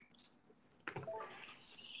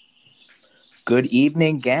Good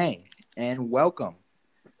evening, gang, and welcome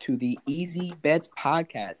to the Easy Bets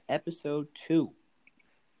Podcast, Episode 2.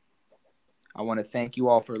 I want to thank you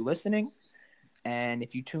all for listening, and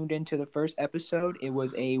if you tuned into the first episode, it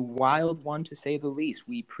was a wild one to say the least.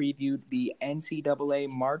 We previewed the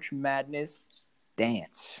NCAA March Madness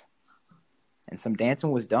dance, and some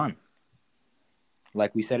dancing was done.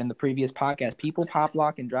 Like we said in the previous podcast, people pop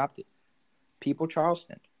lock and dropped it. People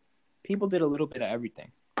Charleston. People did a little bit of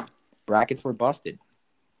everything. Brackets were busted.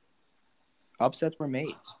 Upsets were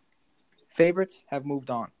made. Favorites have moved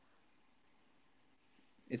on.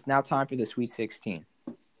 It's now time for the Sweet 16.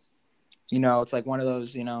 It's like one of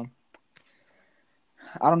those, I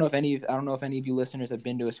don't know if any of you listeners have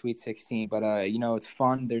been to a Sweet 16, but it's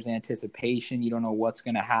fun. There's anticipation. You don't know what's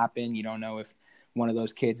going to happen. You don't know if one of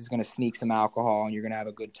those kids is going to sneak some alcohol and you're going to have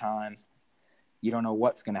a good time. You don't know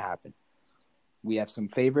what's going to happen. We have some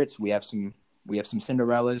favorites. We have some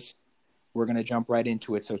Cinderellas. We're going to jump right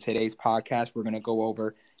into it. So today's podcast, we're going to go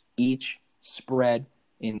over each spread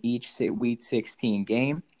in each Sweet 16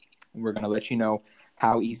 game. We're going to let you know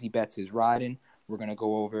how Easy Bets is riding. We're going to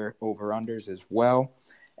go over over-unders as well.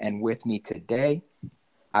 And with me today,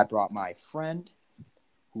 I brought my friend,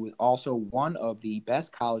 who is also one of the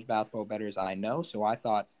best college basketball bettors I know. So I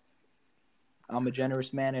thought, I'm a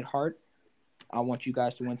generous man at heart. I want you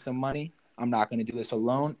guys to win some money. I'm not going to do this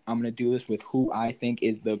alone. I'm going to do this with who I think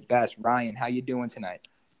is the best. Ryan, how you doing tonight?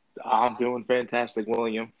 I'm doing fantastic,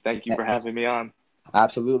 William. Thank you for having me on.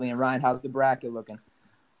 Absolutely. And Ryan, how's the bracket looking?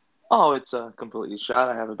 Oh, it's completely shot.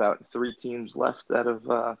 I have about 3 teams left out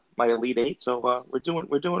of my Elite Eight, so we're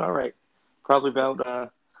doing all right. Probably about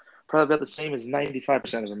the same as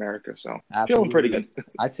 95% of America. So Absolutely. Feeling pretty good.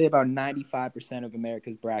 I'd say about 95% of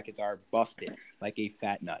America's brackets are busted like a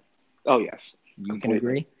fat nut. Oh yes, you can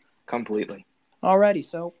agree. Completely. Alrighty,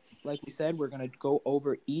 so like we said, we're going to go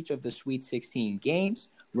over each of the Sweet 16 games.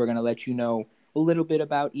 We're going to let you know a little bit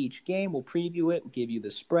about each game. We'll preview it, we'll give you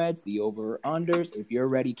the spreads, the over-unders. If you're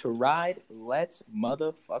ready to ride, let's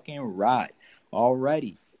motherfucking ride.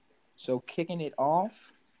 Alrighty, so kicking it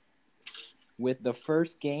off with the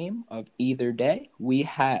first game of either day, we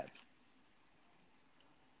have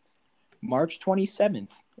March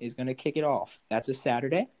 27th is going to kick it off. That's a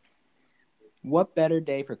Saturday. What better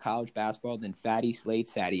day for college basketball than Fatty Slade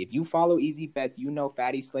Saturday? If you follow Easy Bets, you know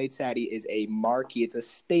Fatty Slade Saturday is a marquee. It's a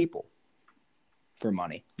staple for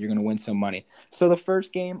money. You're going to win some money. So the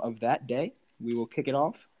first game of that day, we will kick it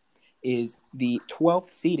off, is the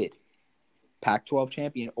 12th seeded Pac-12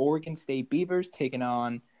 champion Oregon State Beavers taking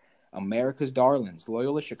on America's Darlings,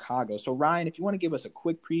 Loyola Chicago. So Ryan, if you want to give us a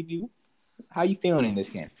quick preview, how are you feeling in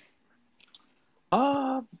this game?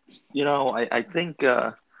 I think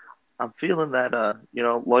I'm feeling that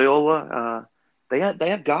Loyola they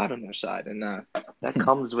had God on their side, and that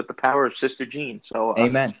comes with the power of Sister Jean. So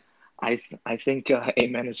amen. I think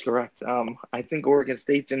amen is correct. I think Oregon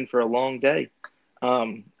State's in for a long day.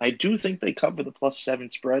 I do think they cover the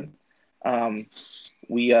 +7 spread.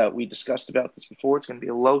 We discussed about this before. It's going to be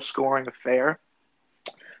a low-scoring affair,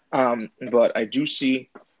 but I see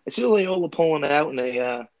Loyola pulling it out in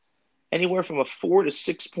a anywhere from a 4 to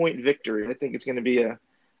 6 point victory. I think it's going to be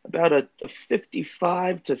about a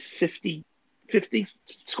 55 to 50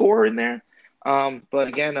 score in there. But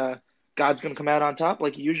again, God's going to come out on top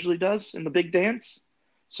like he usually does in the big dance.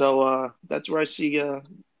 So that's where I see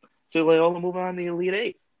Loyola moving on the Elite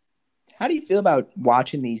Eight. How do you feel about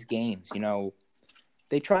watching these games?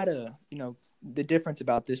 They try to, the difference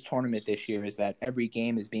about this tournament this year is that every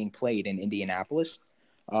game is being played in Indianapolis.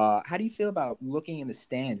 How do you feel about looking in the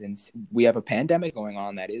stands and we have a pandemic going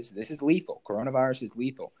on this is lethal. Coronavirus is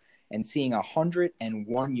lethal. And seeing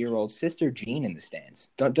 101-year-old Sister Jean in the stands.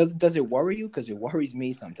 Does it worry you? Because it worries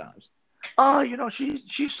me sometimes.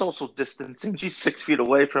 She's social distancing. She's 6 feet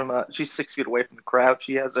away from the crowd.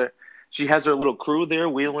 She has her little crew there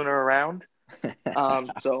wheeling her around.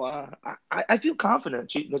 So I feel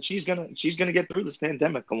confident that she's gonna get through this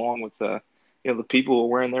pandemic along with the people who are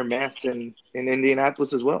wearing their masks in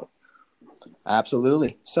Indianapolis as well.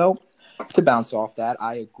 Absolutely. So to bounce off that,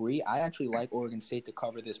 I agree. I actually like Oregon State to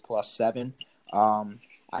cover this +7.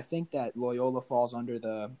 I think that Loyola falls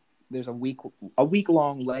under there's a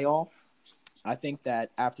week-long layoff. I think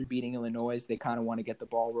that after beating Illinois, they kind of want to get the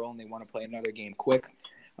ball rolling. They want to play another game quick.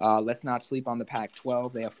 Let's not sleep on the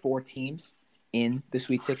Pac-12. They have 4 teams in the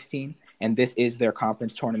Sweet 16, and this is their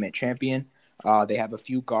conference tournament champion. They have a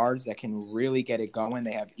few guards that can really get it going.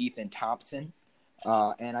 They have Ethan Thompson.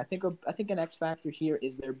 And I think an X factor here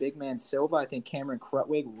is their big man Silva. I think Cameron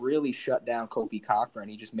Krutwig really shut down Kofi Cockburn.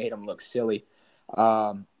 He just made him look silly.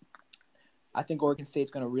 I think Oregon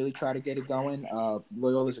State's going to really try to get it going.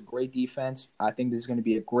 Loyola's a great defense. I think this is going to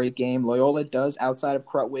be a great game. Loyola does, outside of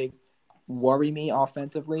Krutwig, worry me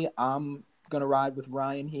offensively. I'm going to ride with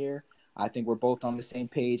Ryan here. I think we're both on the same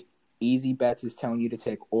page. Easy Bets is telling you to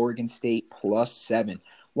take Oregon State +7.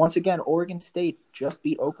 Once again, Oregon State just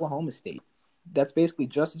beat Oklahoma State. That's basically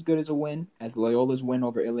just as good as a win as Loyola's win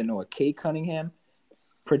over Illinois. Cade Cunningham,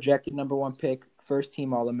 projected number 1 pick, first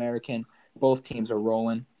team All-American. Both teams are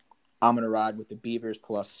rolling. I'm going to ride with the Beavers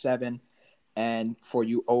 +7. And for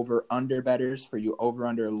you over-under bettors, for you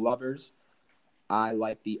over-under lovers, I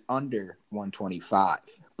like the under 125.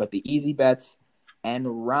 But the easy bets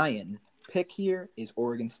and Ryan pick here is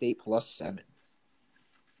Oregon State +7.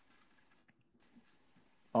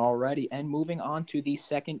 Alrighty, and moving on to the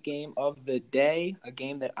second game of the day, a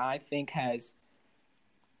game that I think has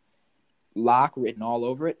lock written all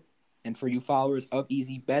over it. And for you followers of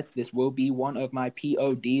Easy Bets, this will be one of my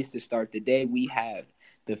PODs to start the day. We have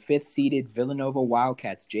the 5th-seeded Villanova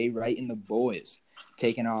Wildcats, Jay Wright and the boys,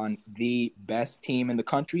 taking on the best team in the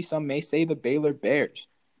country. Some may say the Baylor Bears.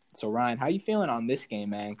 So, Ryan, how you feeling on this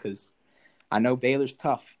game, man? Because I know Baylor's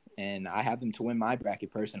tough, and I have them to win my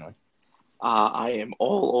bracket personally. I am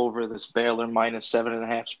all over this Baylor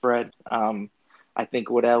 -7.5 spread. I think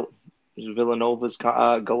without Villanova's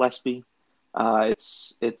Gillespie,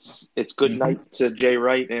 it's good night to Jay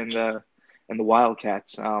Wright and the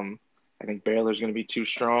Wildcats. I think Baylor's going to be too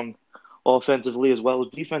strong offensively as well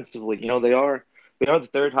as defensively. You know, they are the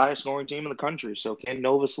 3rd highest scoring team in the country. So can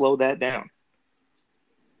Nova slow that down?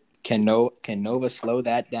 Can Nova slow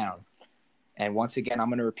that down? And once again, I'm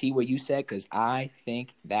going to repeat what you said because I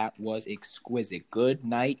think that was exquisite. Good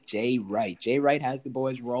night, Jay Wright. Jay Wright has the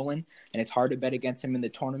boys rolling, and it's hard to bet against him in the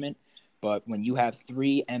tournament. But when you have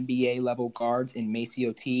 3 NBA-level guards in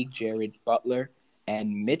MaCio Teague, Jared Butler,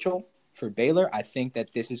 and Mitchell for Baylor, I think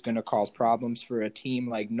that this is going to cause problems for a team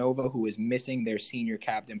like Nova, who is missing their senior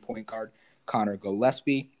captain point guard, Connor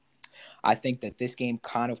Gillespie. I think that this game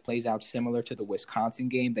kind of plays out similar to the Wisconsin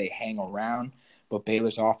game. They hang around, but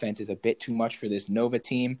Baylor's offense is a bit too much for this Nova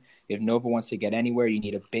team. If Nova wants to get anywhere, you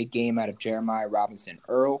need a big game out of Jeremiah Robinson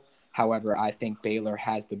Earl. However, I think Baylor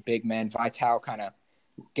has the big man. Vital kind of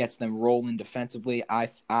gets them rolling defensively. I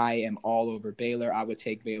am all over Baylor. I would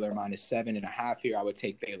take Baylor -7.5 here. I would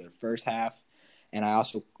take Baylor first half. And I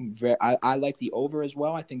also I like the over as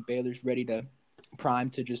well. I think Baylor's ready to prime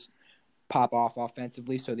to just pop off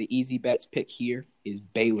offensively. So the easy bets pick here is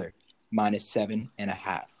Baylor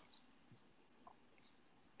 -7.5.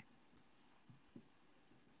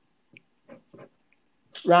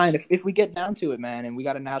 Ryan, if we get down to it, man, and we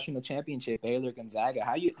got a national championship, Baylor Gonzaga,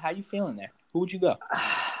 how you feeling there? Who would you go?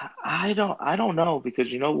 I don't know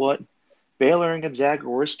because you know what? Baylor and Gonzaga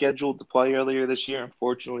were scheduled to play earlier this year.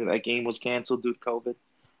 Unfortunately, that game was canceled due to COVID.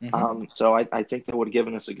 Mm-hmm. So I think that would have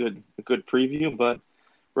given us a good preview. But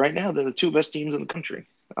right now, they're the 2 best teams in the country,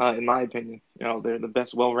 in my opinion. You know, they're the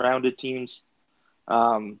best, well-rounded teams.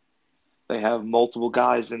 They have multiple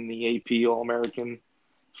guys in the AP All-American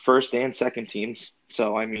first and second teams.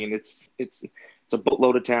 So I mean, it's a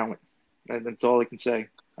boatload of talent. That's all I can say.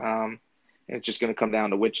 And it's just going to come down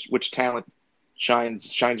to which talent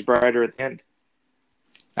shines brighter at the end.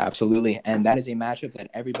 Absolutely, and that is a matchup that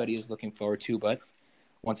everybody is looking forward to. But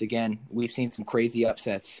once again, we've seen some crazy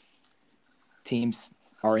upsets. Teams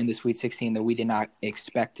are in the Sweet 16 that we did not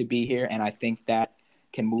expect to be here, and I think that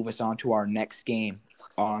can move us on to our next game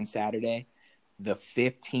on Saturday, the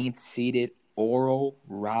 15th-seeded Oral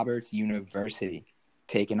Roberts University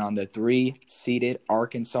taking on the 3-seeded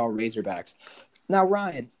Arkansas Razorbacks. Now,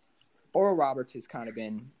 Ryan, Oral Roberts has kind of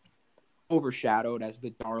been overshadowed as the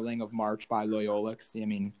darling of March by Loyola. I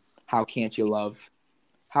mean, how can't you love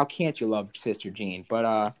Sister Jean?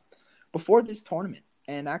 But before this tournament,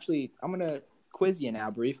 and actually, I'm going to quiz you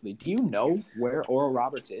now briefly. Do you know where Oral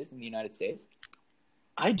Roberts is in the United States?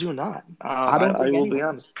 I do not. I will be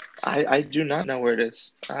honest. I do not know where it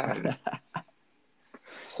is.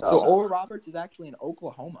 So Oral Roberts is actually in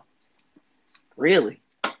Oklahoma. Really?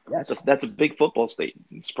 Yes. That's a big football state.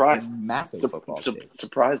 Surprised. Massive football state.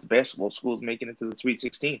 Surprised basketball schools making it to the Sweet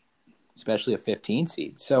 16. Especially a 15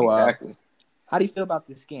 seed. So exactly. How do you feel about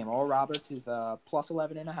this game? Oral Roberts is plus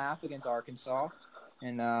 11.5 against Arkansas.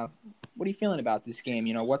 And what are you feeling about this game?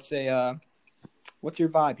 You know, what's your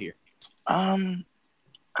vibe here?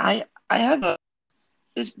 I have a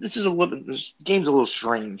this game's a little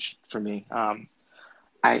strange for me.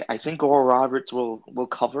 I think Oral Roberts will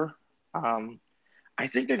cover. I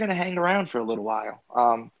think they're going to hang around for a little while.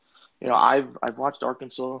 You know, I've watched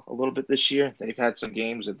Arkansas a little bit this year. They've had some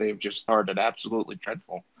games that they've just started absolutely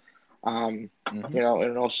dreadful. You know,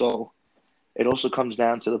 and also it also comes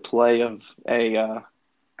down to the play of a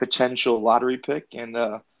potential lottery pick and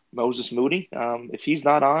Moses Moody. If he's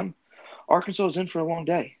not on, Arkansas is in for a long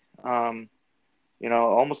day.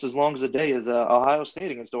 Almost as long as a day as Ohio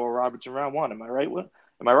State against Oral Roberts in round one. Am I right?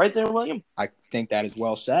 Am I right there, William? I think that is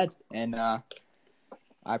well said, and I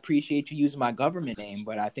appreciate you using my government name,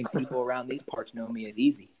 but I think people around these parts know me as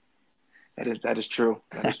Easy. That is true.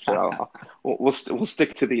 That is true. We'll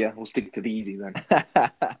stick to the easy then.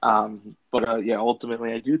 But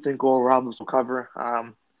ultimately, I do think Oral Roberts will cover.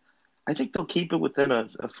 I think they'll keep it within a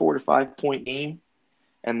 4 to 5 point game,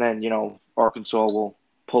 and then Arkansas will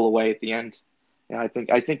pull away at the end. Yeah, I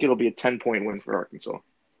think it'll be a 10-point win for Arkansas.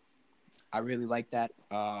 I really like that.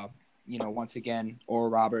 Once again, Oral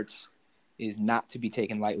Roberts is not to be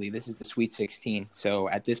taken lightly. This is the Sweet 16. So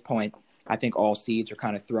at this point, I think all seeds are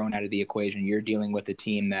kind of thrown out of the equation. You're dealing with a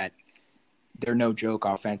team that they're no joke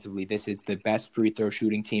offensively. This is the best free throw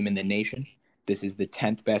shooting team in the nation. This is the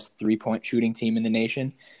 10th best three-point shooting team in the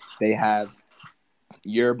nation. They have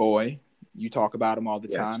your boy. You talk about him all the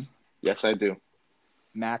time. Yes, I do.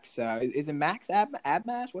 Max, is it Max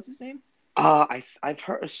Abmas? What's his name? I've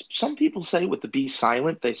heard some people say with the B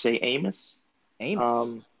silent, they say Amos.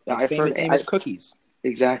 Amos. I've famous heard Amos Cookies.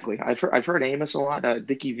 Exactly. I've heard Amos a lot.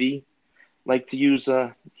 Dickie V like to use.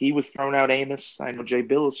 He was thrown out Amos. I know Jay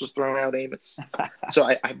Billis was thrown out Amos. So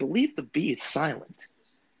I believe the B is silent.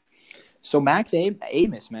 So Max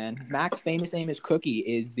Amos, man. Max Famous Amos Cookie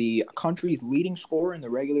is the country's leading scorer in the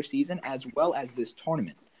regular season as well as this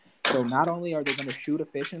tournament. So not only are they going to shoot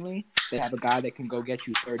efficiently, they have a guy that can go get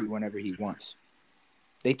you 30 whenever he wants.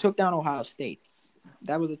 They took down Ohio State.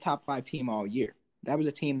 That was a top 5 team all year. That was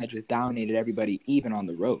a team that just dominated everybody, even on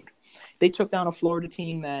the road. They took down a Florida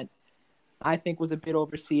team that I think was a bit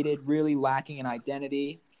overseeded, really lacking an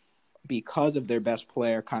identity because of their best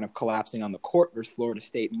player kind of collapsing on the court versus Florida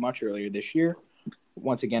State much earlier this year.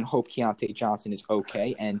 Once again, hope Keontae Johnson is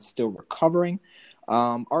okay and still recovering.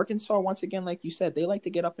 Arkansas, once again, like you said, they like to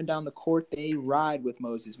get up and down the court. They ride with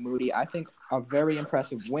Moses Moody. I think a very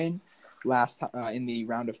impressive win last in the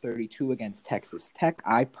round of 32 against Texas Tech.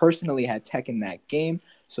 I personally had Tech in that game,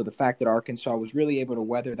 so the fact that Arkansas was really able to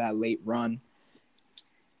weather that late run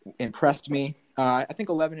impressed me. I think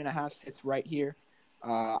 11.5 sits right here.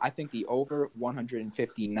 I think the over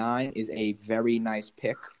 159 is a very nice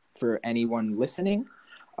pick for anyone listening.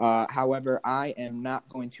 However, I am not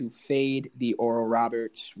going to fade the Oral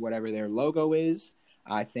Roberts, whatever their logo is.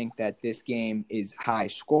 I think that this game is high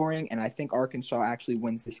scoring, and I think Arkansas actually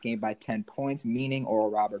wins this game by 10 points, meaning Oral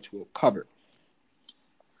Roberts will cover.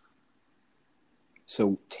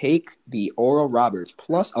 So take the Oral Roberts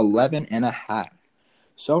plus 11.5.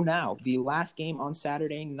 So now, the last game on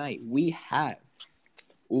Saturday night, we have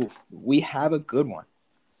a good one.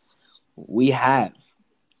 We have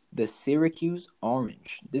the Syracuse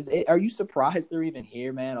Orange. Are you surprised they're even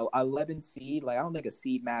here, man? 11 seed. I don't think a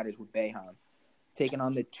seed matters with Boeheim. Taking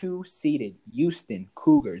on the 2-seeded Houston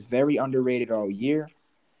Cougars. Very underrated all year.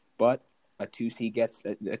 But a 2-seed a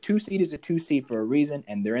 2-seed is a 2-seed for a reason,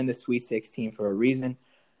 and they're in the Sweet 16 for a reason.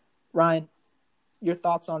 Ryan, your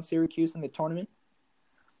thoughts on Syracuse in the tournament?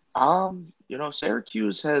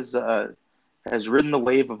 Syracuse has ridden the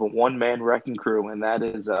wave of a one-man wrecking crew, and that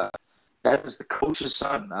is the coach's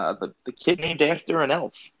son, the kid named after an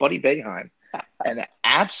elf, Buddy Boeheim, an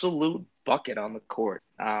absolute bucket on the court.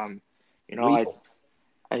 Lethal.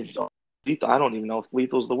 I don't even know if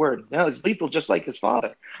lethal's the word. No, it's lethal, just like his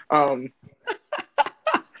father. Sorry,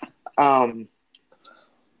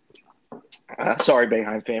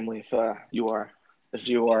 Boeheim family, if you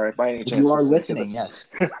are by any chance, if you are listening, yes.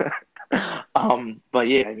 But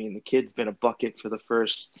yeah, I mean, the kid's been a bucket for the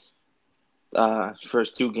first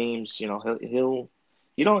 2 games. He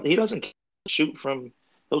doesn't shoot from.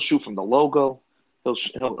 He'll shoot from the logo.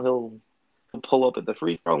 He'll pull up at the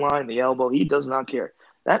free throw line, the elbow. He does not care.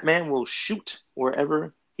 That man will shoot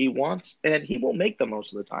wherever he wants, and he will make them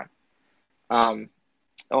most of the time.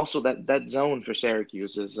 Also, that zone for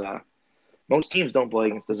Syracuse is most teams don't play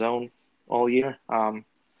against the zone all year.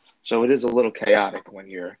 So it is a little chaotic when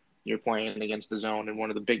you're playing against the zone in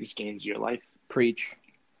one of the biggest games of your life. Preach.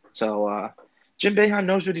 So Jim Boeheim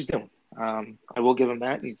knows what he's doing. I will give him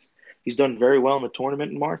that. He's done very well in the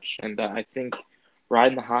tournament in March, and I think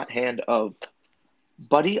riding the hot hand of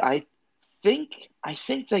Buddy, I think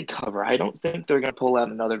they cover. I don't think they're going to pull out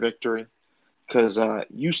another victory because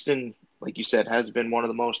Houston, like you said, has been one of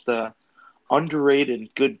the most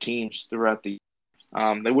underrated good teams throughout the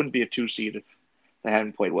year. They wouldn't be a 2-seed if they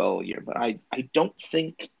hadn't played well all year, but I don't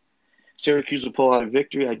think Syracuse will pull out a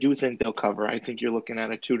victory. I do think they'll cover. I think you're looking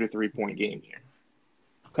at a 2 to 3 point game here.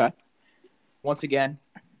 Okay. Once again,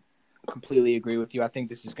 completely agree with you. I think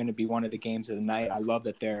this is going to be one of the games of the night. I love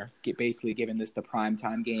that they're basically giving this the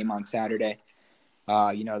primetime game on Saturday.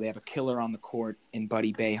 They have a killer on the court in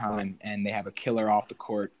Buddy Boeheim, and they have a killer off the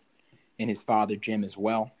court in his father, Jim, as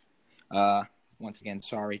well. Once again,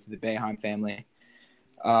 sorry to the Boeheim family.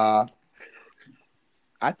 I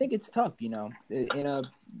think it's tough, in a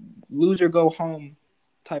loser-go-home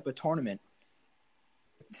type of tournament.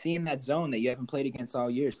 Seeing that zone that you haven't played against all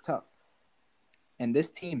year is tough. And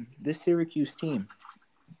this Syracuse team,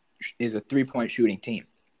 is a three-point shooting team.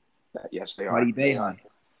 Yes, they are.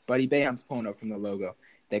 Buddy Boeheim's pulling up from the logo.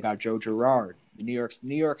 They got Joe Girard, the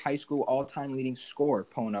New York high school all-time leading scorer,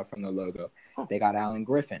 pulling up from the logo. They got Alan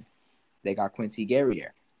Griffin. They got Quincy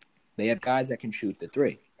Guerrier. They have guys that can shoot the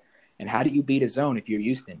three. And how do you beat a zone if you're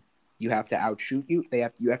Houston? You have to outshoot you.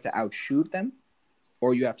 You have to outshoot them,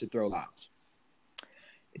 or you have to throw lobs.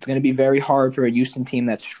 It's going to be very hard for a Houston team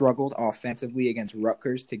that struggled offensively against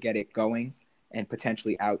Rutgers to get it going and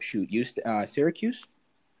potentially outshoot Syracuse.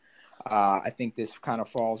 I think this kind of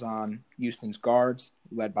falls on Houston's guards,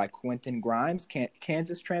 led by Quentin Grimes,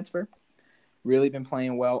 Kansas transfer. Really been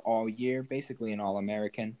playing well all year, basically an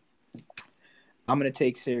All-American. I'm going to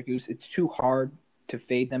take Syracuse. It's too hard to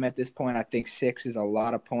fade them at this point. I think 6 is a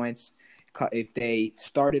lot of points. If they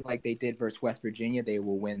started like they did versus West Virginia, they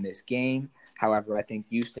will win this game. However, I think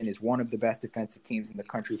Houston is one of the best defensive teams in the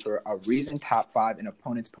country for a reason, top 5 in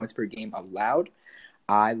opponents' points per game allowed.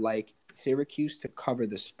 I like Syracuse to cover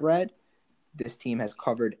the spread. This team has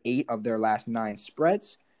covered 8 of their last 9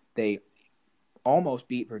 spreads. They almost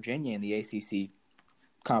beat Virginia in the ACC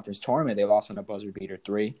conference tournament. They lost on a buzzer beater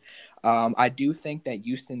 3. I do think that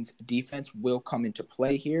Houston's defense will come into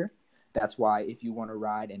play here. That's why if you want to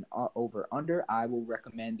ride an over-under, I will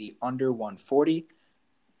recommend the under 140.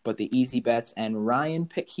 But the easy bets and Ryan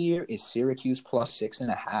pick here is Syracuse plus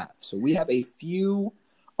 6.5. So we have a few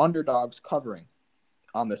underdogs covering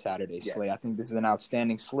on the Saturday slate. I think this is an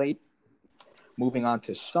outstanding slate. Moving on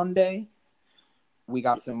to Sunday, we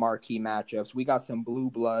got some marquee matchups. We got some blue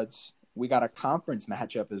bloods. We got a conference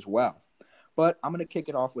matchup as well. But I'm going to kick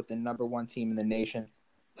it off with the number 1 team in the nation.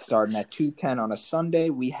 Starting at 2:10 on a Sunday,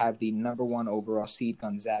 we have the number 1 overall seed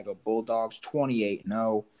Gonzaga Bulldogs,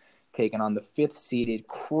 28-0. Taking on the 5th-seeded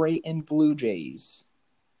Creighton Blue Jays.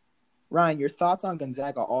 Ryan, your thoughts on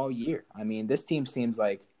Gonzaga all year? I mean, this team seems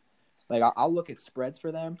like I'll look at spreads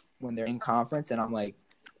for them when they're in conference, and I'm like,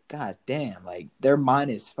 God damn, like they're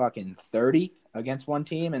minus fucking 30 against one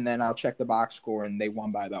team, and then I'll check the box score, and they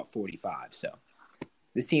won by about 45. So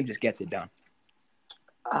this team just gets it done.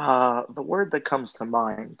 The word that comes to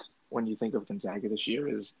mind when you think of Gonzaga this year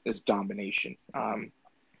is domination.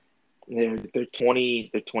 They're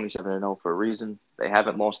 27-0 for a reason. They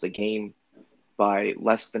haven't lost a game by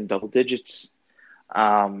less than double digits.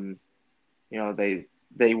 They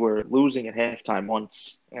were losing at halftime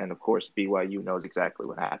once, and of course BYU knows exactly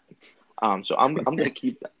what happened. So I'm gonna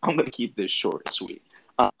keep this short and sweet.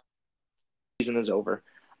 Season is over.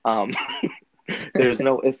 There's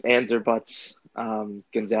no ifs, ands, or buts.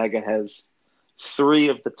 Gonzaga has 3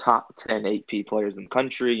 of the top 10 AP players in the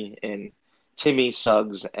country in Timmy,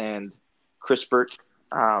 Suggs, and Crispert.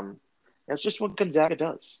 That's just what Gonzaga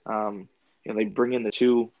does. They bring in the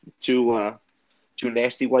two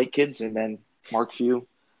nasty white kids, and then Mark Few,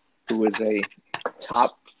 who is a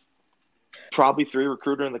top probably 3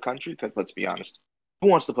 recruiter in the country. Because let's be honest, who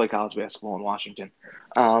wants to play college basketball in Washington?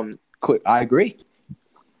 I agree.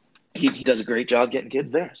 He does a great job getting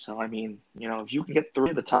kids there. So I mean, if you can get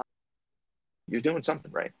 3 of the top, you're doing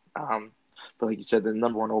something right. But like you said, the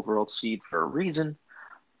number 1 overall seed for a reason.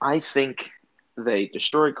 I think they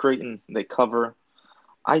destroy Creighton. They cover.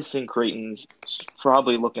 I think Creighton's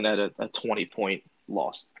probably looking at a 20-point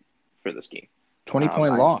loss for this game.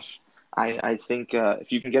 20-point loss. I think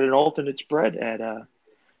if you can get an alternate spread at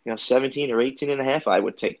 17 or 18.5, I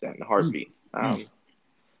would take that in a heartbeat. I'm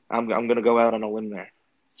going to go out on a limb there.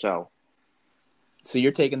 So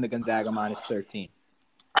you're taking the Gonzaga minus 13.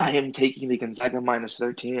 I am taking the Gonzaga minus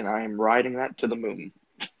 13, and I am riding that to the moon.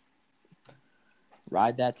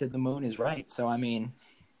 Ride that to the moon is right. So, I mean,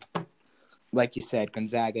 like you said,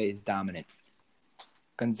 Gonzaga is dominant.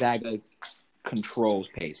 Gonzaga controls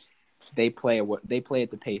pace. They play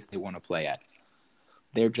at the pace they want to play at.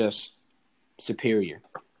 They're just superior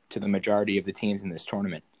to the majority of the teams in this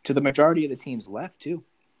tournament. To the majority of the teams left, too.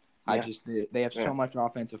 Yeah. They have so much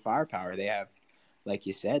offensive firepower. They have, like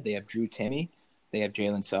you said, they have Drew Timme. They have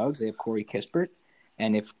Jalen Suggs. They have Corey Kispert.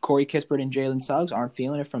 And if Corey Kispert and Jalen Suggs aren't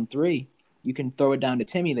feeling it from 3, you can throw it down to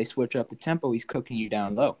Timme. They switch up the tempo. He's cooking you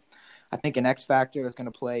down low. I think an X factor that's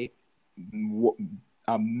going to play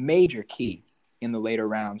a major key in the later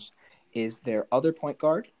rounds is their other point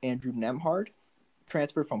guard, Andrew Nemhard,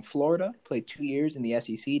 transferred from Florida, played 2 years in the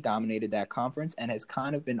SEC, dominated that conference, and has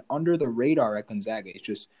kind of been under the radar at Gonzaga. It's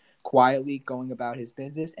just quietly going about his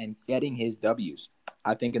business and getting his W's.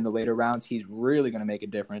 I think in the later rounds, he's really going to make a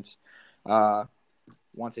difference.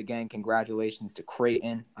 Once again, congratulations to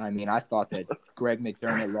Creighton. I mean, I thought that Greg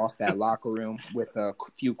McDermott lost that locker room with a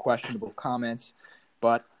few questionable comments,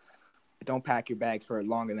 but don't pack your bags for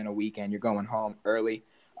longer than a weekend. You're going home early.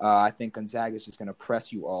 I think Gonzaga is just going to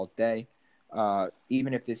press you all day.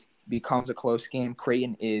 Even if this becomes a close game,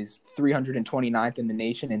 Creighton is 329th in the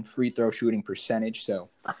nation in free throw shooting percentage. So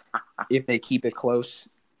if they keep it close,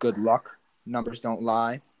 good luck. Numbers don't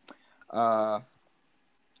lie. I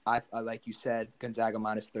like you said, Gonzaga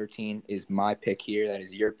minus 13 is my pick here. That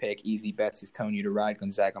is your pick. Easy Bets is telling you to ride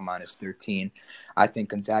Gonzaga minus 13. I think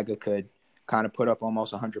Gonzaga could kind of put up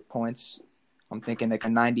almost 100 points. I'm thinking like a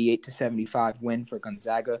 98-75 win for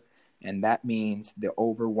Gonzaga, and that means the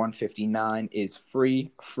over 159 is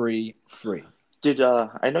free. Did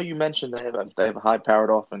I know you mentioned they have a high-powered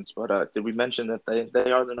offense, but did we mention that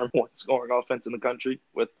they are the number one scoring offense in the country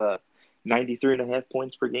with 93.5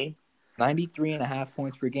 points per game? 93.5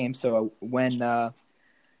 points per game. So when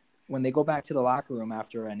they go back to the locker room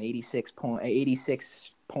after an 86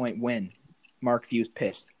 point win, Mark Few's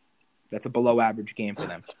pissed. That's a below average game for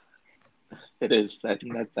them. It is.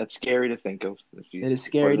 That's scary to think of. It is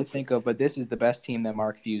scary to think of, but this is the best team that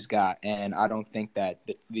Mark Few's got, and I don't think that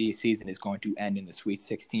the season is going to end in the Sweet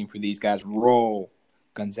 16 for these guys. Roll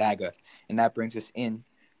Gonzaga, and that brings us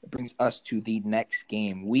to the next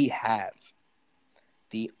game. We have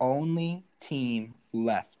the only team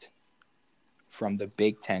left from the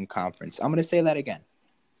Big Ten Conference. I'm going to say that again.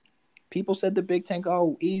 People said the Big Ten,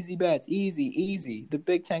 easy bets, easy. The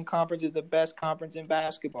Big Ten Conference is the best conference in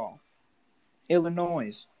basketball.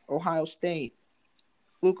 Illinois, Ohio State,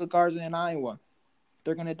 Luka Garza in Iowa.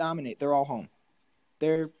 They're going to dominate. They're all home.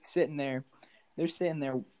 They're sitting there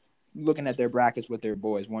looking at their brackets with their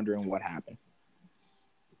boys, wondering what happened.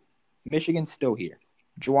 Michigan's still here.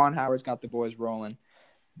 Juwan Howard's got the boys rolling.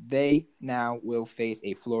 They now will face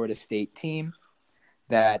a Florida State team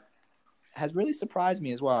that has really surprised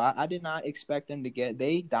me as well. I did not expect them to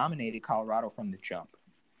they dominated Colorado from the jump.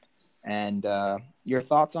 And your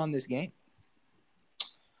thoughts on this game?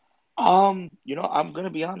 I'm gonna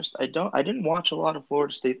be honest. I didn't watch a lot of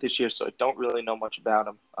Florida State this year, so I don't really know much about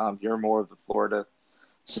them. You're more of the Florida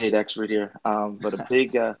State expert here. But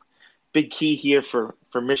a big key here for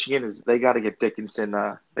Michigan is they got to get Dickinson.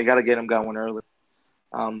 They got to get him going early.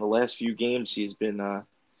 The last few games he's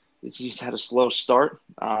had a slow start.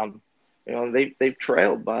 They've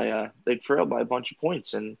trailed by a bunch of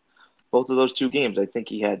points in both of those two games. I think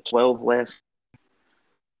he had 12 last.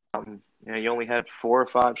 He only had 4 or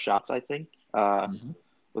 5 shots, I think,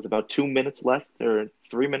 with about 2 minutes left or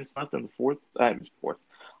 3 minutes left in the in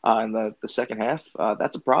the second half.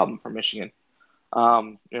 That's a problem for Michigan.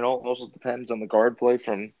 It also depends on the guard play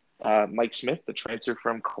from Mike Smith, the transfer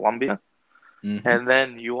from Columbia. Mm-hmm. And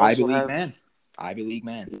then you also Ivy League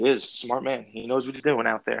man. He is a smart man. He knows what he's doing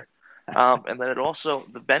out there. And then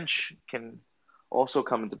the bench can also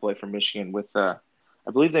come into play for Michigan with, I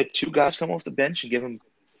believe they had 2 guys come off the bench and give them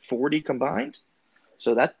 40 combined.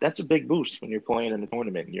 So that's a big boost when you're playing in the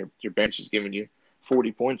tournament. Your bench is giving you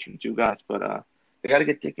 40 points from 2 guys. But they got to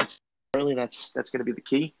get Dickinson early. That's going to be the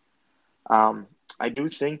key. I do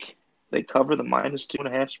think they cover the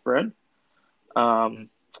 -2.5 spread.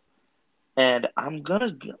 And I'm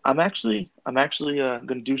actually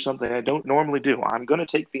gonna do something I don't normally do. I'm gonna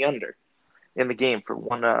take the under in the game for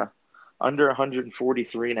under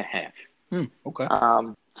 143.5. Okay.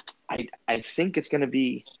 I think it's gonna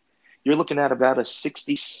be. You're looking at about a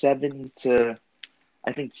 67 to,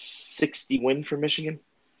 I think 60 win for Michigan.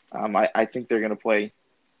 I think they're gonna play.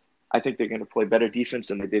 I think they're gonna play better defense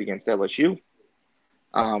than they did against LSU.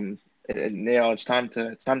 It's time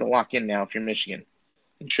to lock in now if you're Michigan.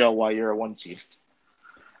 And show why you're a 1 seed.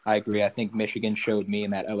 I agree. I think Michigan showed me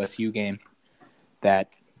in that LSU game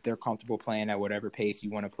that they're comfortable playing at whatever pace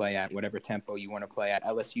you want to play at, whatever tempo you want to play at.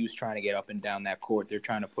 LSU's trying to get up and down that court. They're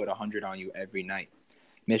trying to put 100 on you every night.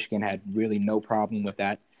 Michigan had really no problem with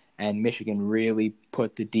that, and Michigan really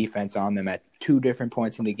put the defense on them at 2 different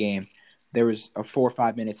points in the game. There was a 4 or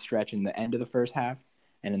 5 minute stretch in the end of the first half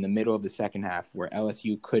and in the middle of the second half where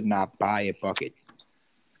LSU could not buy a bucket.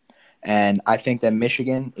 And I think that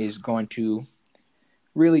Michigan is going to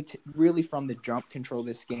really from the jump control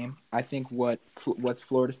this game. I think what's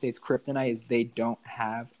Florida State's kryptonite is they don't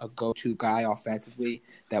have a go-to guy offensively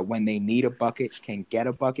that when they need a bucket can get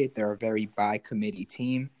a bucket. They're a very by-committee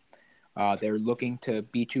team. They're looking to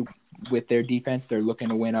beat you with their defense. They're looking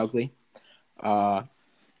to win ugly. Uh,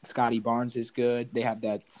 Scotty Barnes is good. They have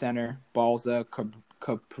that center, Balza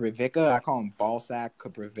Kaprivica. I call him Balsack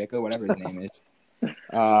Kaprivica, whatever his name is.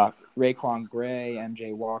 Raekwon Gray,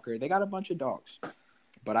 MJ Walker. They got a bunch of dogs.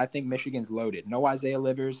 But I think Michigan's loaded. No Isaiah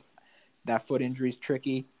Livers. That foot injury is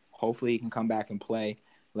tricky. Hopefully he can come back and play.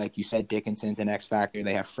 Like you said, Dickinson's an X factor.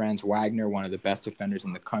 They have Franz Wagner, one of the best defenders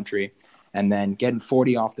in the country. And then getting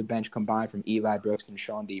 40 off the bench combined from Eli Brooks and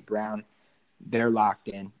Sean D. Brown. They're locked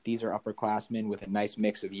in. These are upperclassmen with a nice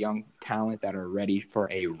mix of young talent that are ready for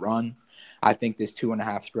a run. I think this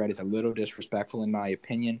 2.5 spread is a little disrespectful in my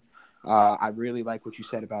opinion. I really like what you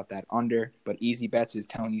said about that under, but Easy Bets is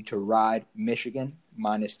telling you to ride Michigan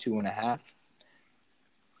minus 2.5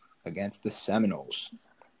 against the Seminoles.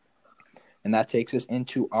 And that takes us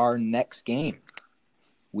into our next game.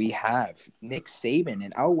 We have Nick Saban,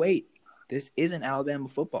 and oh wait, this isn't Alabama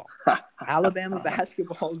football. Alabama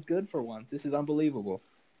basketball is good for once. This is unbelievable.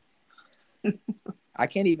 I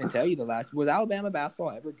can't even tell you was Alabama basketball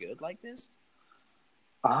ever good like this?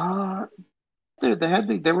 They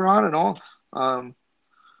were on and off.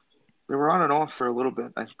 They were on and off for a little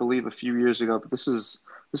bit, I believe, a few years ago. But this is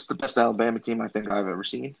the best Alabama team I think I've ever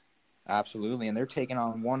seen. Absolutely, and they're taking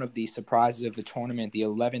on one of the surprises of the tournament, the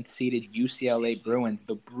 11th seeded UCLA Bruins,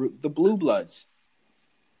 the Blue Bloods.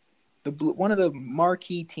 One of the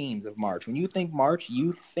marquee teams of March. When you think March,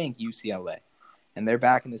 you think UCLA. And they're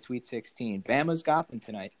back in the Sweet 16. Bama's got them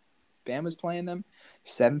tonight. Bama's playing them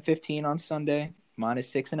 7:15 on Sunday,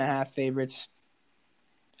 minus 6.5 favorites.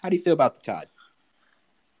 How do you feel about the Tide?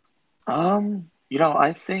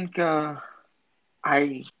 I think I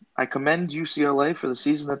commend UCLA for the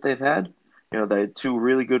season that they've had. They had 2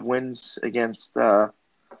 really good wins against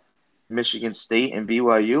Michigan State and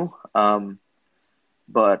BYU.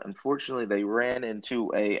 But unfortunately, they ran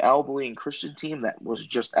into a Abilene Christian team that was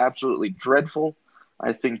just absolutely dreadful.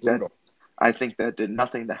 I think that did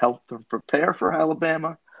nothing to help them prepare for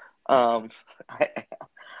Alabama. I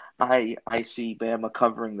see Bama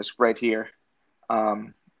covering the spread here,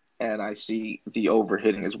 and I see the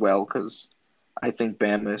overhitting as well because I think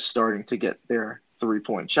Bama is starting to get their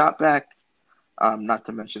 3-point shot back. Not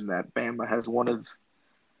to mention that Bama has one of,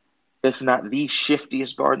 if not the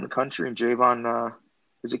shiftiest guard in the country, and Javon.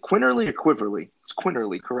 Is it Quinterly or Quiverly? It's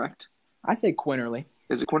Quinterly, correct? I say Quinterly.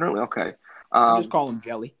 Is it Quinterly? Okay. I just call him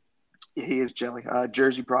Jelly. He is Jelly.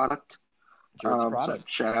 Jersey product. Product.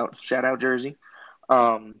 So shout out Jersey.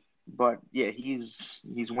 But yeah, he's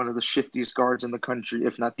one of the shiftiest guards in the country,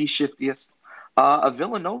 if not the shiftiest. A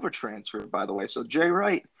Villanova transfer, by the way. So Jay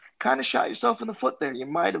Wright kind of shot yourself in the foot there. You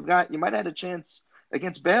might have had a chance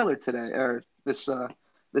against Baylor today or this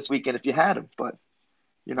weekend if you had him, but.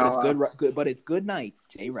 But it's good night,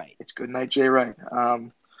 Jay Wright. It's good night, Jay Wright.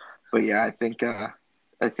 But yeah, I think a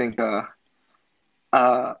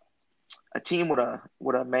team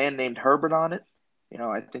with a man named Herbert on it.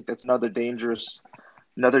 I think that's another dangerous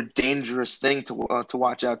thing to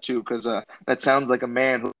watch out too, because that sounds like a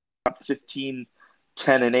man who got 15,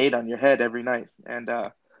 10, and 8 on your head every night, and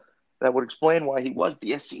that would explain why he was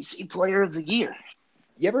the SEC Player of the Year.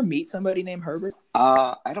 You ever meet somebody named Herbert?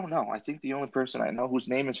 I don't know. I think the only person I know whose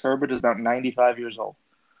name is Herbert is about 95 years old.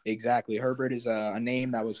 Exactly. Herbert is a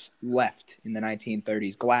name that was left in the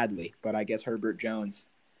 1930s gladly, but I guess Herbert Jones,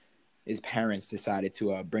 his parents decided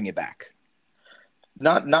to bring it back.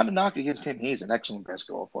 Not a knock against him. He's an excellent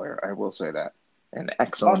basketball player. I will say that. An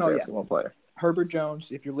excellent basketball player. Herbert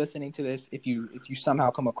Jones, if you're listening to this, if you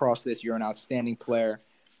somehow come across this, you're an outstanding player.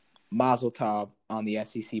 Mazel tov on the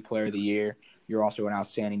SEC Player of the Year. You're also an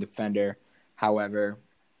outstanding defender. However,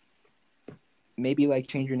 maybe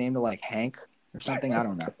change your name to Hank or something. I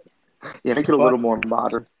don't know. Yeah, make it a little more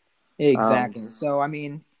modern. Exactly. So,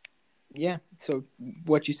 yeah. So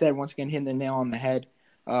what you said, once again, hitting the nail on the head.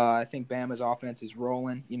 I think Bama's offense is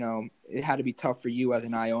rolling. It had to be tough for you as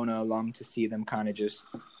an Iona alum to see them kind of just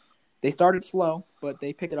 – they started slow, but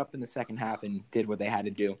they picked it up in the second half and did what they had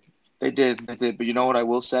to do. They did. But you know what I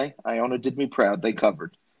will say? Iona did me proud. They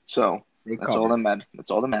covered. So that's all that matters. That's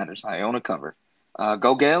all that matters. Iona covered.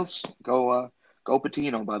 Go Gales. Go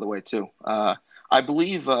Patino, by the way, too. I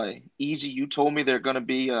believe, Easy, you told me they're going to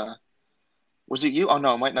be was it you? Oh,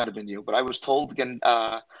 no, it might not have been you. But I was told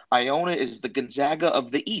Iona is the Gonzaga of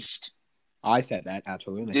the East. I said that,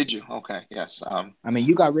 absolutely. Did you? Okay, yes.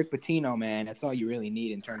 You got Rick Pitino, man. That's all you really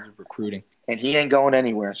need in terms of recruiting. And he ain't going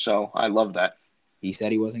anywhere, so I love that. He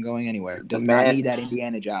said he wasn't going anywhere. Does not need that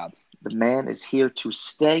Indiana job. The man is here to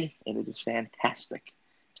stay, and it is fantastic.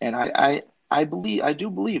 And I do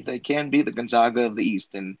believe they can be the Gonzaga of the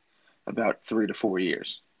East in about 3 to 4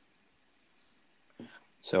 years.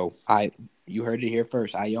 So you heard it here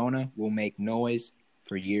first. Iona will make noise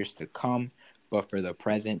for years to come. But for the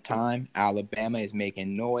present time, Alabama is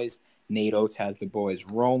making noise. Nate Oates has the boys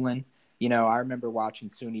rolling. I remember watching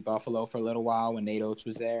SUNY Buffalo for a little while when Nate Oates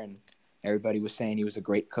was there, and everybody was saying he was a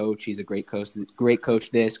great coach. He's a great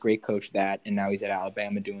coach this, great coach that, and now he's at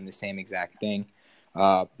Alabama doing the same exact thing.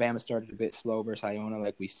 Bama started a bit slow versus Iona,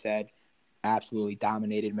 like we said. Absolutely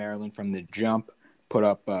dominated Maryland from the jump, put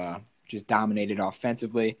up just dominated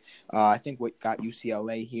offensively. I think what got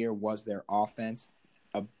UCLA here was their offense,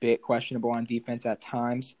 a bit questionable on defense at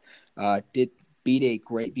times. Did beat a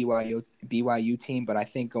great BYU team, but I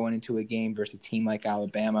think going into a game versus a team like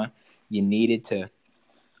Alabama, you needed to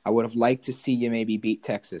 – I would have liked to see you maybe beat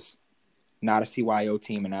Texas, not a CYO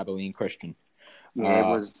team in Abilene Christian.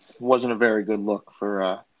 Yeah, it wasn't a very good look for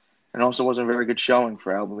and also wasn't a very good showing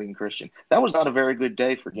for Abilene Christian. That was not a very good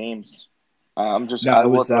day for games. I was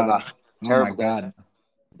looked at a oh my terrible God.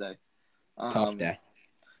 day. Tough day.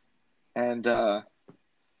 And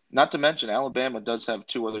not to mention, Alabama does have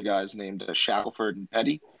two other guys named Shackelford and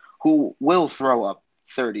Petty, who will throw up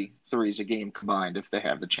 30 threes a game combined if they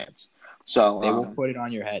have the chance. So they will put it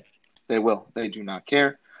on your head. They will. They do not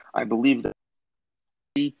care. I believe that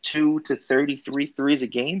 32 to 33 threes a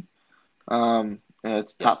game.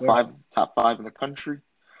 It's top five in the country.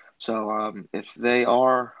 So if they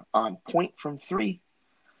are on point from three,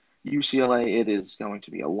 UCLA, it is going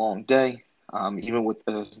to be a long day. Even with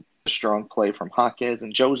the strong play from Jaquez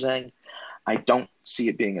and Jozang, I don't see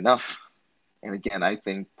it being enough. And again, I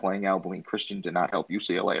think playing Abilene Christian did not help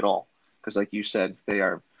UCLA at all. Because like you said, they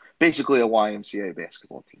are basically a YMCA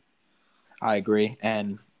basketball team. I agree.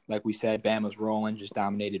 And like we said, Bama's rolling, just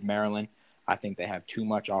dominated Maryland. I think they have too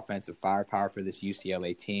much offensive firepower for this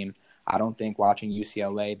UCLA team. I don't think watching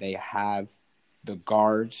UCLA, they have the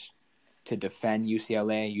guards to defend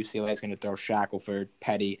UCLA. UCLA is going to throw Shackelford,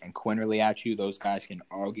 Petty, and Quinterly at you. Those guys can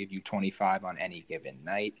all give you 25 on any given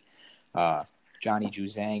night. Johnny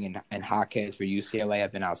Juzang and Jaquez for UCLA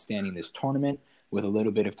have been outstanding this tournament with a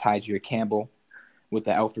little bit of Tyjae Campbell with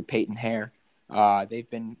the Elfrid Payton hair. They've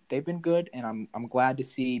been good, and I'm glad to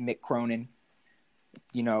see Mick Cronin,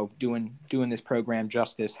 doing this program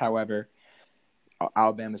justice. However,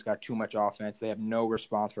 Alabama's got too much offense. They have no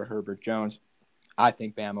response for Herbert Jones. I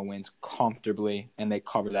think Bama wins comfortably, and they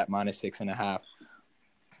cover that -6.5.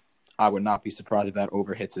 I would not be surprised if that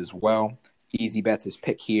over hits as well. Easy Bets'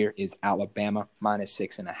 pick here is Alabama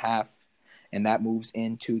 -6.5. And that moves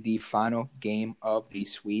into the final game of the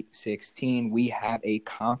Sweet 16. We have a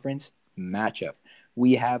conference matchup.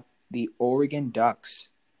 We have the Oregon Ducks,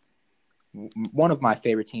 one of my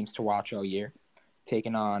favorite teams to watch all year,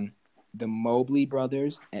 taking on the Mobley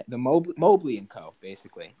brothers, the Mobley and Co.,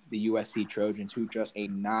 basically, the USC Trojans, who just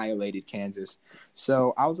annihilated Kansas.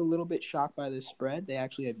 So I was a little bit shocked by this spread. They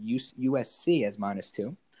actually have USC as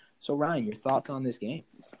 -2. So, Ryan, your thoughts on this game?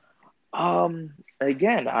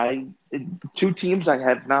 Again, two teams I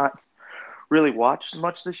have not really watched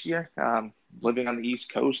much this year. Living on the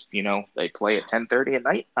East Coast, they play at 10:30 at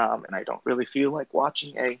night, and I don't really feel like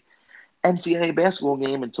watching a NCAA basketball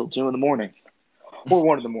game until 2 in the morning or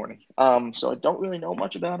 1 in the morning. So I don't really know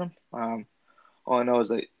much about them. All I know is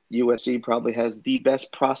that USC probably has the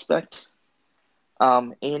best prospect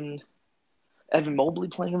in Evan Mobley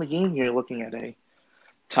playing in the game. You're looking at a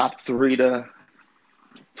top 3 to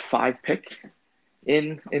 5 pick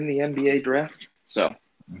in the NBA draft. So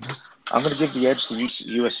I'm going to give the edge to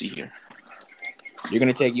USC here. You're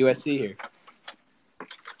going to take USC here?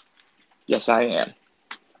 Yes, I am.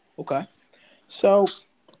 Okay. So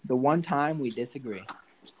the one time we disagree.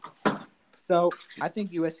 So I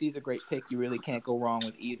think USC is a great pick. You really can't go wrong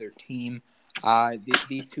with either team.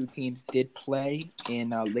 These two teams did play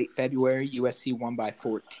in late February. USC won by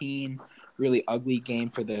 14. Really ugly game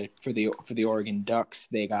for the Oregon Ducks.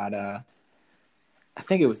 They got I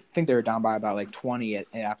think they were down by about like 20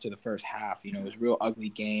 after the first half. It was a real ugly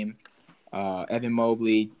game. Evan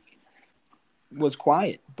Mobley was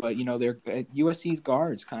quiet, but their USC's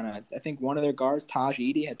guards I think one of their guards, Taj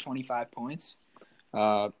Edey, had 25 points.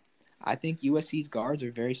 I think USC's guards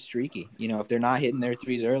are very streaky. If they're not hitting their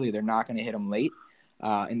threes early, they're not going to hit them late.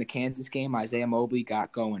 In the Kansas game, Isaiah Mobley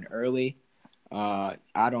got going early.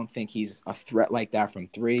 I don't think he's a threat like that from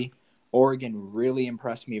three. Oregon really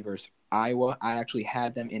impressed me versus Iowa. I actually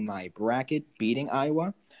had them in my bracket beating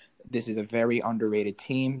Iowa. This is a very underrated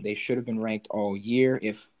team. They should have been ranked all year.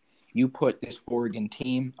 If you put this Oregon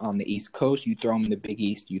team on the East Coast, you throw them in the Big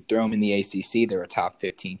East, you throw them in the ACC, they're a top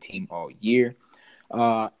 15 team all year.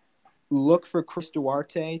 Look for Chris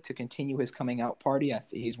Duarte to continue his coming out party.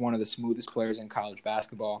 He's one of the smoothest players in college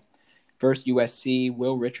basketball. Versus USC,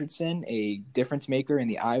 Will Richardson, a difference maker in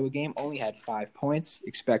the Iowa game, only had 5 points.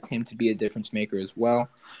 Expect him to be a difference maker as well.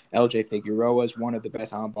 LJ Figueroa is one of the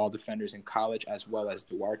best on-ball defenders in college, as well as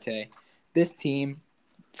Duarte. This team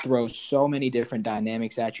throws so many different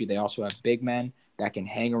dynamics at you. They also have big men that can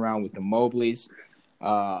hang around with the Mobleys.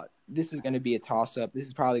 This is going to be a toss-up. This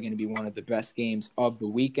is probably going to be one of the best games of the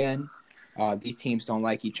weekend. These teams don't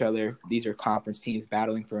like each other. These are conference teams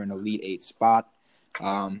battling for an Elite Eight spot.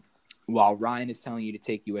 While Ryan is telling you to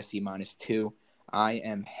take USC -2, I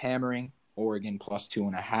am hammering Oregon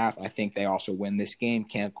 +2.5. I think they also win this game.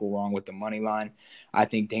 Can't go wrong with the money line. I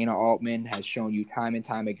think Dana Altman has shown you time and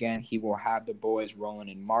time again he will have the boys rolling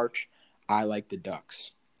in March. I like the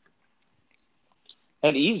Ducks.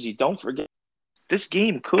 And easy. Don't forget, this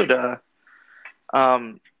game could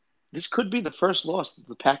this could be the first loss that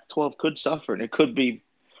the Pac-12 could suffer, and it could be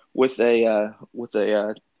with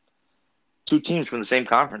two teams from the same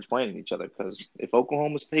conference playing each other. Because if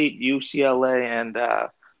Oklahoma State, UCLA, and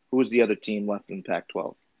who was the other team left in the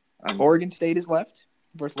Pac-12? Oregon State is left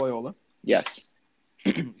versus Loyola. Yes.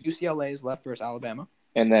 UCLA is left versus Alabama.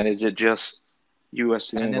 And then is it just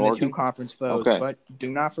USC and then Oregon? The two conference foes. Okay. But do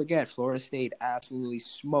not forget, Florida State absolutely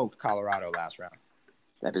smoked Colorado last round.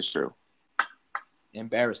 That is true.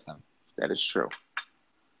 Embarrassed them. That is true.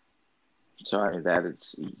 Sorry, that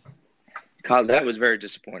was very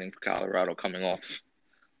disappointing for Colorado coming off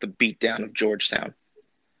the beatdown of Georgetown.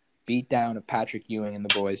 Beatdown of Patrick Ewing and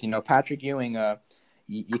the boys. You know, Patrick Ewing,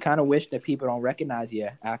 you kind of wish that people don't recognize you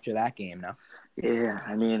after that game now. Yeah,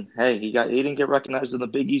 I mean, hey, he didn't get recognized in the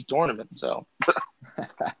Big East tournament, so.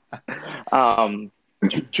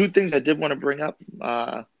 Two things I did want to bring up.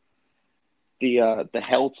 The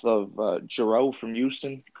health of Giroux from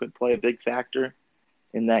Houston could play a big factor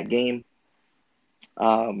in that game.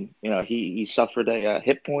 He suffered a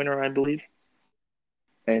hip pointer, I believe.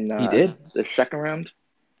 And he did the second round,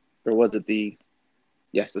 or was it the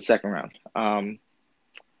second round?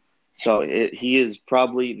 So he is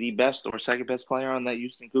probably the best or second best player on that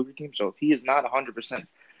Houston Cougar team. So if he is not 100%,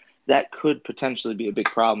 that could potentially be a big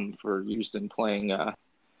problem for Houston playing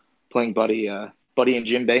Buddy and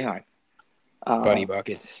Jim Boeheim. Buddy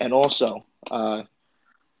Buckets. And also,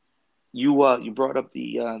 you brought up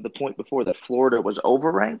the point before that Florida was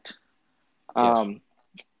overranked. Yes.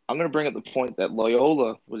 I'm going to bring up the point that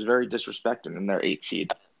Loyola was very disrespected in their 8th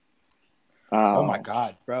seed. Oh my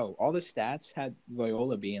God, bro! All the stats had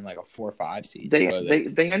Loyola being like a 4 or 5 seed.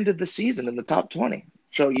 They ended the season in the top 20.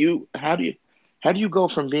 So how do you go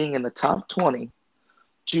from being in the top 20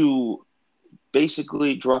 to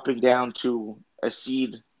basically dropping down to a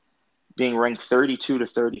seed being ranked 32 to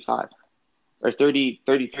 35 or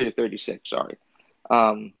 33 to 36? Sorry,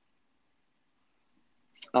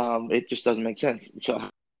 it just doesn't make sense. So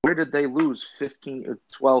where did they lose 15 or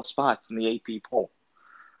 12 spots in the AP poll?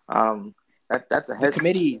 That's a head.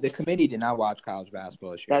 The committee did not watch college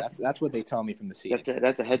basketball this year. That's what they tell me from the seats.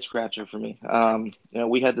 That's a head scratcher for me.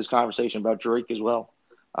 We had this conversation about Drake as well.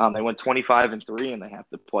 They went 25-3, and they have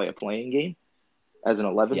to play a playing game as an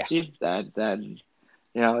 11th seed. I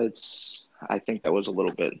think that was a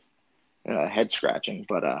little bit head scratching,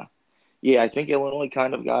 but I think Illinois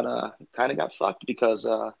kind of got fucked because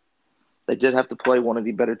they did have to play one of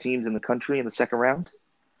the better teams in the country in the second round.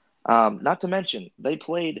 Not to mention they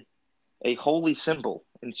played a holy symbol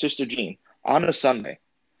in Sister Jean on a Sunday.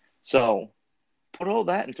 So put all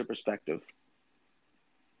that into perspective.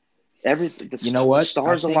 The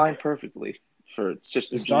stars align perfectly for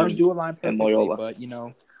Sister Jean. The stars do align perfectly, and Loyola. But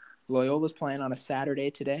Loyola's playing on a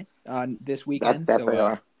Saturday today, this weekend. That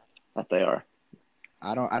they are.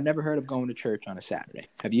 I've never heard of going to church on a Saturday.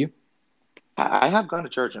 Have you? I have gone to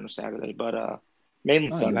church on a Saturday, but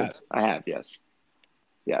mainly Sunday. I have, yes.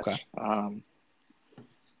 Yes. Okay.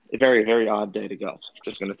 A very, very odd day to go.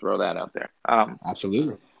 Just going to throw that out there.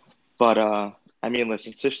 Absolutely. But,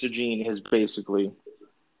 listen, Sister Jean is basically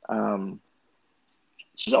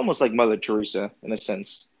she's almost like Mother Teresa in a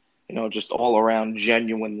sense. Just all around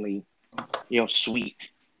genuinely, sweet,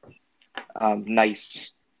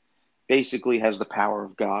 nice. Basically has the power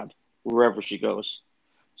of God wherever she goes.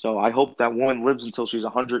 So I hope that woman lives until she's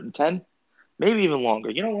 110, maybe even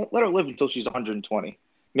longer. You know what? Let her live until she's 120.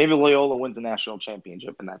 Maybe Loyola wins the national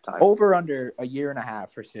championship in that time. Over under a year and a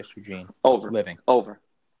half for Sister Jean. Living. Over.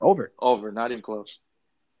 Not even close.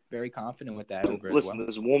 Very confident with that. Listen,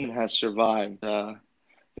 this woman has survived the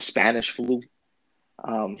Spanish flu.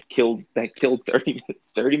 Killed 30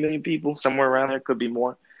 million people, somewhere around there. Could be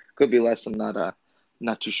more. Could be less. I'm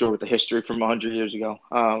not too sure with the history from 100 years ago.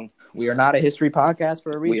 We are not a history podcast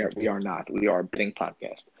for a reason. We are not. We are a betting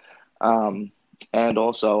podcast. And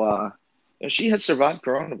also, she has survived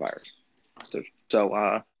coronavirus. So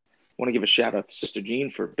I want to give a shout out to Sister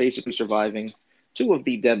Jean for basically surviving two of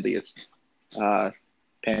the deadliest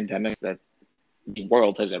pandemics that the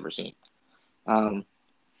world has ever seen.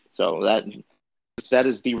 So that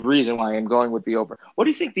is the reason why I'm going with the over. What do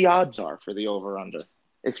you think the odds are for the over under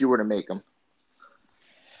if you were to make them?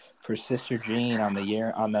 For Sister Jean on the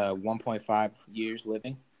 1.5 years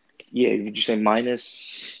living. Yeah, would you say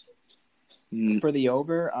minus? For the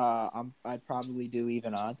over, I'd probably do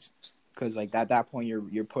even odds because like at that point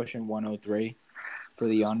you're pushing 103. For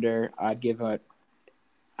the under, I'd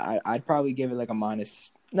probably give it like a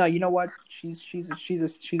minus. No, you know what? She's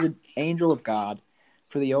an angel of God.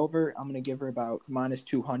 For the over, I'm gonna give her about minus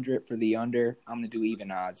 200. For the under, I'm gonna do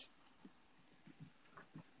even odds.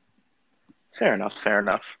 Fair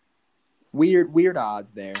enough. Weird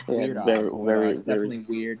odds there. Yeah, Weird very, odds. very, It's definitely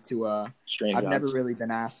weird to strange. I've never odds. really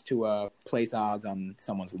been asked to place odds on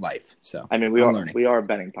someone's life. So I mean, I'm learning. we are a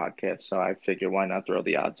betting podcast, so I figured why not throw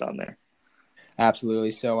the odds on there.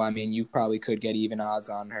 Absolutely. So I mean, you probably could get even odds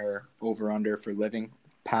on her over under for living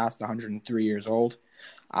past 103 years old.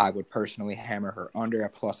 I would personally hammer her under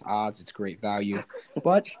at plus odds. It's great value.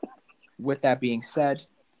 But with that being said,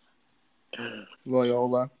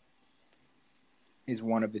 Loyola is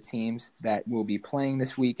one of the teams that will be playing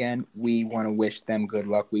this weekend. We want to wish them good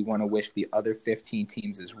luck. We want to wish the other 15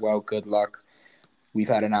 teams as well good luck. We've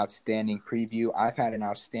had an outstanding preview. I've had an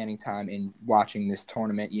outstanding time in watching this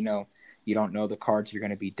tournament. You know, you don't know the cards you're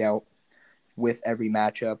going to be dealt with every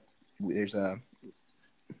matchup. There's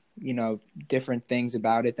different things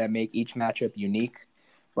about it that make each matchup unique.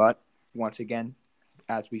 But once again,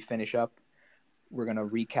 as we finish up, we're going to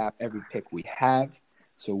recap every pick we have.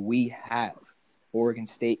 So we have Oregon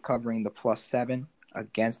State covering the +7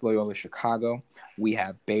 against Loyola Chicago. We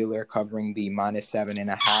have Baylor covering the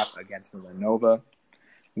 -7.5 against Villanova.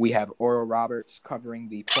 We have Oral Roberts covering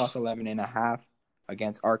the +11.5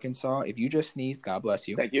 against Arkansas. If you just sneezed, God bless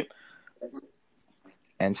you. Thank you.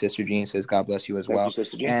 And Sister Jean says, God bless you as well. Thank you,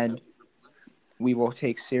 Sister Jean. And we will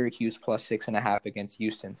take Syracuse +6.5 against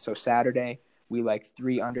Houston. So Saturday, we like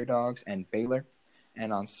 3 underdogs and Baylor.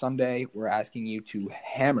 And on Sunday, we're asking you to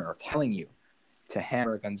telling you to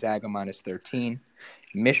hammer Gonzaga -13,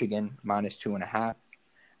 Michigan -2.5,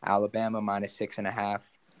 Alabama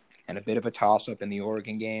 -6.5, and a bit of a toss-up in the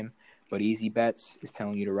Oregon game. But Easy Bets is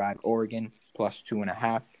telling you to ride Oregon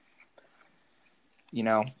 +2.5. You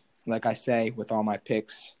know, like I say with all my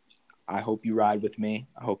picks, I hope you ride with me.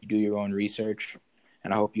 I hope you do your own research,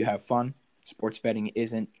 and I hope you have fun. Sports betting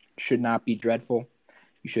should not be dreadful.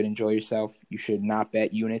 You should enjoy yourself. You should not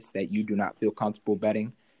bet units that you do not feel comfortable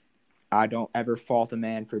betting. I don't ever fault a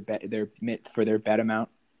man for their bet amount.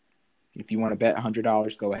 If you want to bet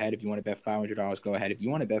 $100, go ahead. If you want to bet $500, go ahead. If you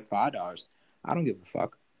want to bet $5, I don't give a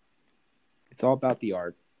fuck. It's all about the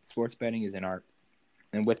art. Sports betting is an art.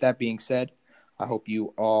 And with that being said, I hope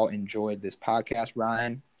you all enjoyed this podcast.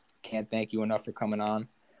 Ryan, can't thank you enough for coming on.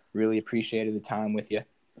 Really appreciated the time with you.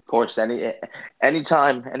 Of course,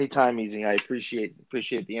 anytime, Easy. I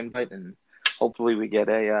appreciate the invite, and hopefully we get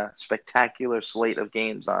a spectacular slate of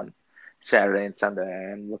games on Saturday and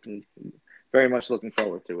Sunday. I'm very much looking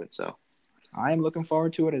forward to it. So I am looking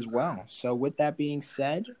forward to it as well. So with that being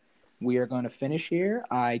said, we are going to finish here.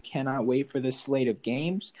 I cannot wait for this slate of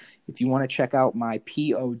games. If you want to check out my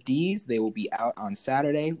PODs, they will be out on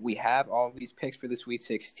Saturday. We have all of these picks for the Sweet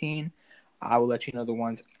 16. I will let you know the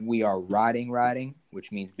ones we are riding,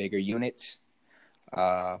 which means bigger units.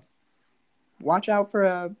 Watch out for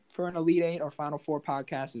an Elite Eight or Final Four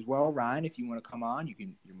podcast as well, Ryan. If you want to come on, you're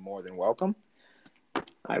more than welcome.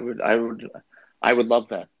 I would love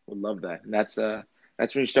that. Would love that. And that's when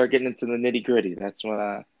you start getting into the nitty gritty. That's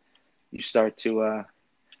when you start to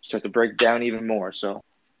break down even more. So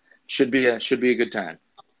should be a good time.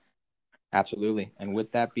 Absolutely. And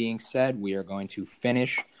with that being said, we are going to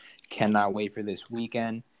finish. Cannot wait for this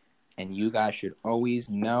weekend. And you guys should always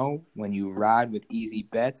know when you ride with Easy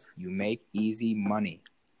Bets, you make easy money.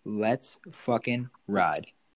 Let's fucking ride.